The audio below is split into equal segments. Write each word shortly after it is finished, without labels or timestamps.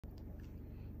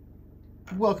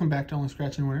Welcome back to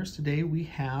OnlyScratchingWinners. Today we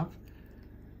have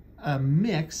a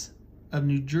mix of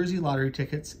New Jersey lottery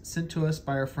tickets sent to us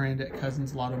by our friend at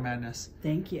Cousins Lotto Madness.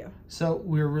 Thank you. So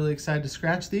we're really excited to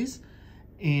scratch these,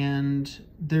 and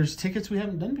there's tickets we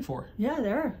haven't done before. Yeah,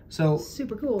 there are. So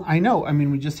super cool. I know. I mean,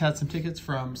 we just had some tickets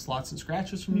from Slots and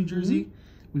Scratches from New Jersey.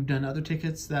 We've done other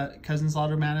tickets that Cousins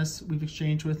Lotto Madness we've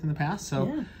exchanged with in the past.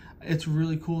 So it's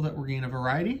really cool that we're getting a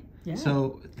variety. Yeah.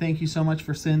 So thank you so much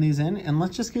for sending these in, and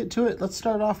let's just get to it. Let's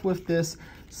start off with this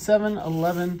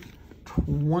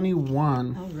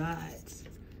 7-11-21. All right.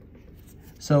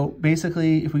 So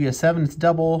basically, if we get a 7, it's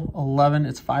double. 11,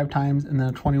 it's 5 times, and then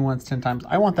a 21, it's 10 times.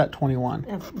 I want that 21.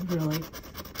 Really?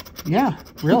 Yeah,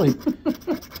 really.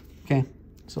 Okay,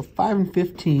 so 5 and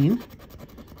 15.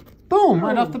 Boom!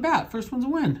 Right off the bat, first one's a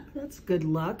win. That's good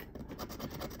luck.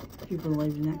 If you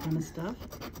believe in that kind of stuff.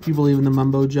 If you believe in the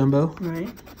mumbo jumbo.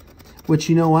 Right. Which,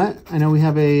 you know what? I know we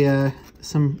have a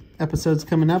some episodes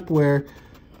coming up where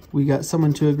we got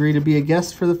someone to agree to be a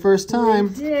guest for the first time.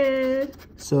 We did.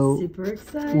 So super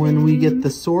exciting. When we get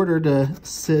the sorter to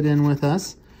sit in with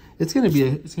us, it's gonna be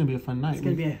a fun night. It's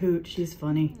gonna be a hoot. She's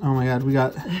funny. Oh my God, we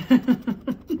got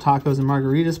tacos and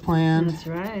margaritas planned. That's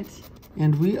right.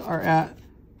 And we are at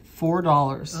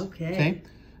 $4. Okay.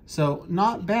 So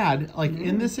not bad. Like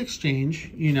in this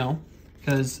exchange, you know,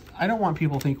 because I don't want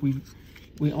people to think we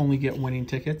only get winning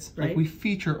tickets. Right. Like we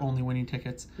feature only winning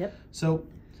tickets. Yep. So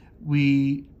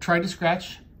we tried to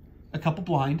scratch a couple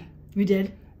blind. We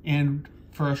did. And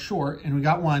for a short, and we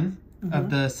got one of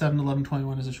the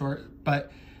 7-11-21 as a short.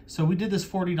 But so we did this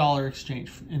 $40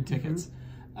 exchange in tickets.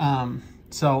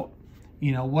 So,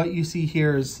 you know, what you see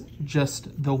here is just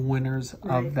the winners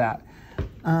of that.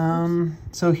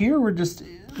 So here we're just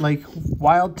like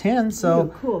wild 10. So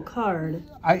ooh, cool card.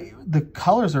 The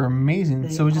colors are amazing.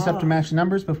 So we just have to match the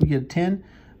numbers. But if we get a 10,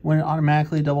 win it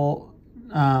automatically, double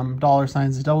dollar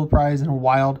signs is double the prize, and a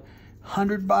wild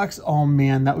 $100. Oh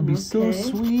man, that would be so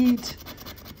sweet.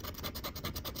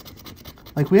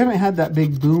 Like we haven't had that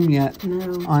big boom yet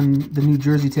on the New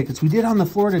Jersey tickets. We did on the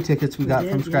Florida tickets we got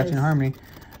from Scratching Harmony.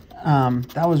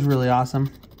 That was really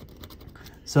awesome.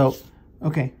 So,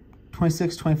 okay.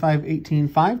 26, 25, 18,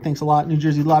 5. Thanks a lot, New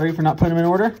Jersey Lottery, for not putting them in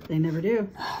order. They never do.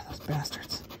 Those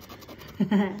bastards.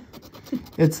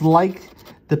 It's like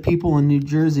the people in New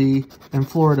Jersey and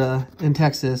Florida and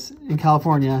Texas and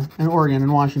California and Oregon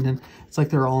and Washington. It's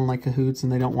like they're all in like cahoots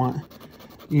and they don't want,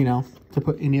 you know, to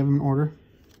put any of them in order.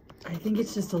 I think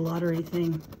it's just a lottery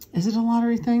thing. Is it a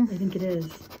lottery thing? I think it is.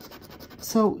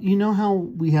 So, you know how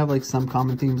we have like some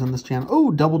common themes on this channel?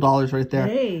 Oh, double dollars right there.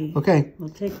 Hey. Okay. We'll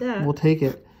take that. We'll take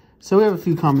it. So we have a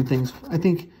few common things. I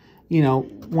think, you know,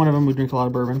 one of them, we drink a lot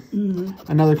of bourbon.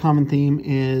 Another common theme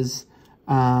is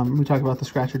we talk about the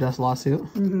Scratch Your Desk lawsuit.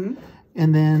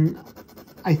 And then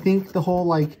I think the whole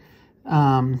like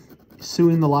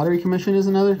suing the lottery commission is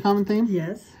another common theme.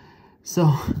 Yes. So,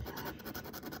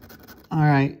 all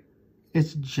right.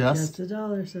 It's just a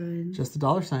dollar sign. Just the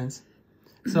dollar signs.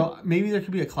 So maybe there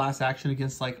could be a class action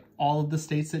against like all of the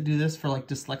states that do this for like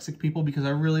dyslexic people, because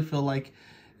I really feel like,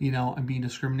 you know, I'm being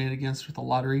discriminated against with the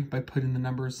lottery by putting the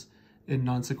numbers in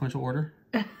non-sequential order.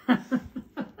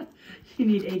 You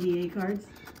need 88 cards?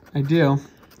 I do.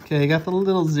 Okay, I got the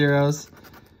little zeros.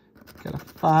 Got a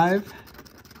 5.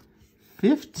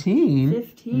 15.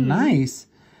 15. Nice.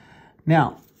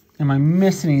 Now, am I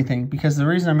missing anything? Because the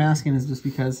reason I'm asking is just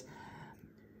because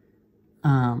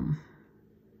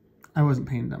I wasn't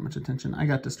paying that much attention. I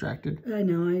got distracted. I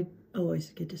know. I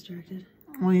always get distracted.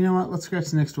 Well, you know what? Let's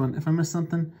scratch the next one. If I miss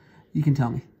something, you can tell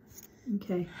me.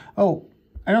 Okay. Oh,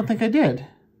 I don't think I did.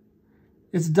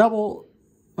 It's double.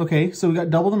 Okay, so we got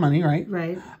double the money, right?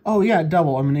 Right. Oh, yeah,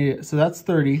 double. I'm an idiot. So that's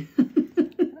 30.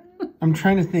 I'm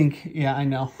trying to think. Yeah, I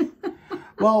know.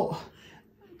 Well,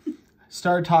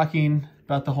 started talking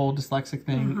about the whole dyslexic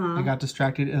thing. I got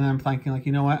distracted, and then I'm thinking, like,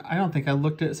 you know what? I don't think I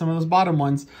looked at some of those bottom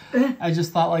ones. I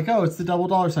just thought, like, oh, it's the double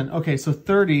dollar sign. Okay, so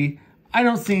 30. I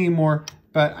don't see any more.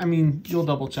 But, I mean, you'll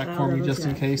double check for me just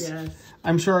in case. Yes.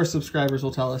 I'm sure our subscribers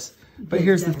will tell us. But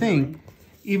here's the thing.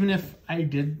 Even if I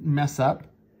did mess up,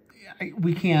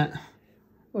 we can't...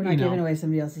 We're not giving away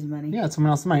somebody else's money. Yeah, it's someone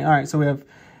else's money. All right, so we have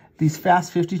these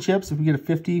fast 50 chips. If we get a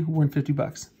 50, we win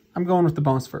 $50. I'm going with the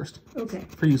bonus first. Okay.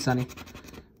 For you, Sonny.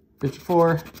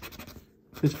 54,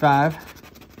 55,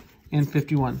 and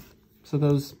 51. So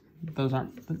those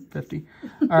aren't 50.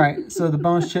 All right, so the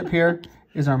bonus chip here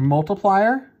is our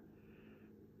multiplier.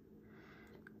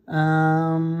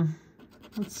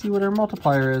 Let's see what our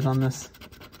multiplier is on this.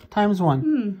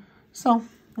 ×1. So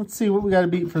let's see what we got to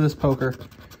beat for this poker.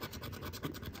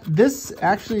 This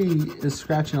actually is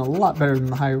scratching a lot better than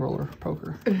the high roller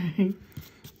poker.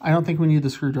 I don't think we need the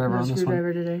screwdriver on this one.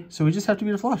 Screwdriver today. So we just have to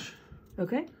beat a flush.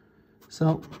 Okay.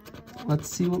 So let's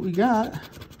see what we got.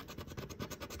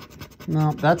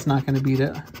 No, that's not going to beat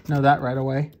it. Know that right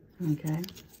away. Okay.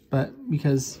 But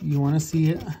because you want to see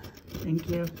it. Thank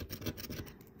you.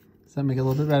 Does that make it a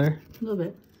little bit better? A little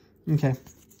bit. Okay.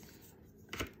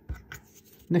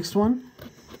 Next one.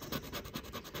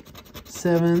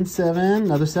 7, 7,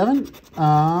 another 7.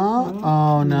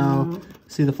 Oh no.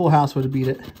 See, the full house would have beat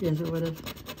it. Yes, it would have.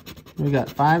 We got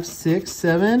 5, 6,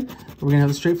 7. We're going to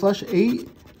have a straight flush, 8,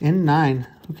 and 9.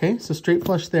 Okay, so straight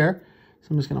flush there. So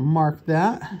I'm just going to mark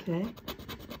that. Okay.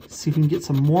 See if we can get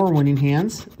some more winning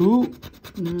hands. Ooh,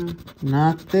 No.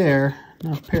 not there.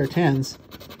 Not a pair of 10s.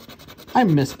 I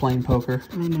miss playing poker.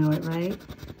 I know it, right?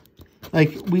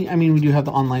 Like, I mean, we do have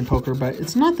the online poker, but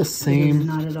it's not the same. It is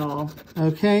not at all.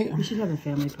 Okay. We should have a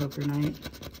family poker night.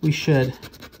 We should.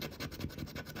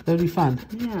 That would be fun.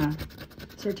 Yeah.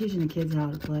 Start teaching the kids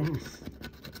how to play.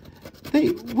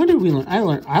 What did we learn?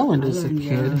 I learned as a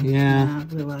kid. Yeah.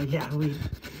 Well, yeah, we.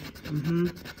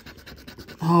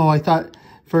 Oh, I thought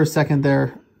for a second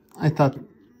there, I thought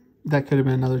that could have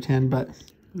been another 10, but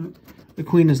the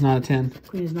queen is not a 10.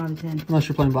 Queen is not a 10. Unless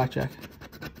you're playing blackjack.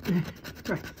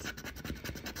 Right.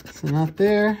 So not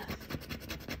there.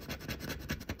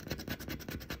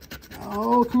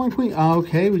 Oh, come on, queen.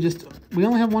 Okay, we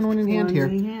only have one winning hand here.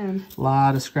 Winning hand. A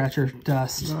lot of scratcher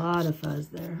dust. A lot of fuzz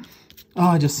there. Oh,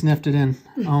 I just sniffed it in.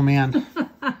 Oh, man.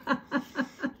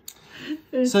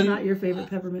 It's not your favorite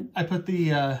peppermint. I put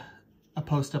a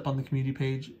post up on the community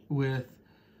page with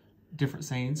different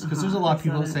sayings because there's a lot of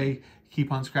people that say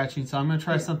keep on scratching. So I'm going to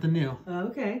try something new.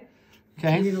 Okay.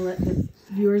 Okay. You're going to let the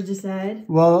viewers decide?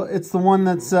 Well, it's the one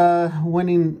that's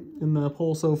winning in the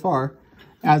poll so far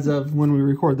as of when we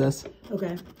record this.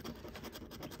 Okay.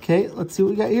 Okay, let's see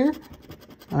what we got here.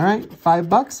 All right,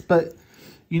 $5, but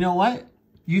you know what?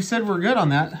 You said we're good on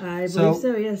that. I believe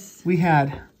so, yes. We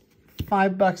had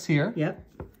 $5 here. Yep.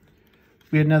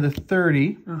 We had another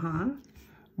 30.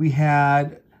 We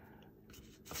had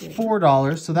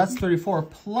 $4, so that's 34.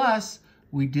 Plus,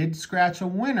 we did scratch a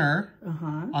winner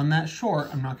on that short.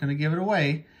 I'm not going to give it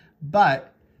away,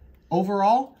 but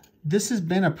overall, this has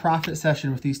been a profit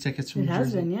session with these tickets from New Jersey. It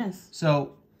has been, yes.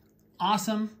 So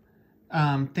awesome.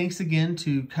 Thanks again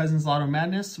to Cousins Lotto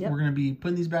Madness. Yep. We're going to be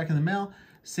putting these back in the mail,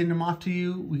 sending them off to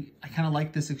you. I kind of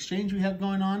like this exchange we have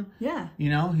going on. Yeah.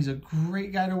 You know, he's a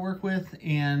great guy to work with.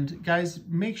 And guys,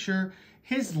 make sure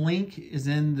his link is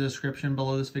in the description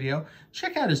below this video.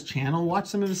 Check out his channel. Watch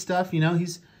some of his stuff. You know,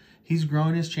 he's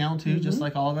growing his channel too, just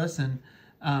like all of us. And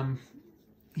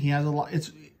he has a lot.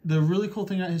 It's the really cool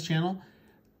thing about his channel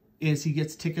is he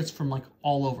gets tickets from like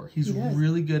all over. He's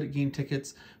really good at getting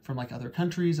tickets from like other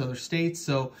countries, other states.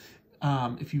 So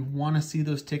if you want to see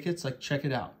those tickets, like check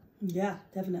it out. Yeah,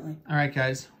 definitely. All right,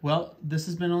 guys. Well, this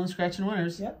has been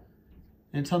OnlyScratchingWinners. Yep.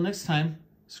 Until next time,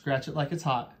 scratch it like it's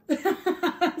hot.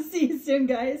 See you soon,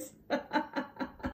 guys.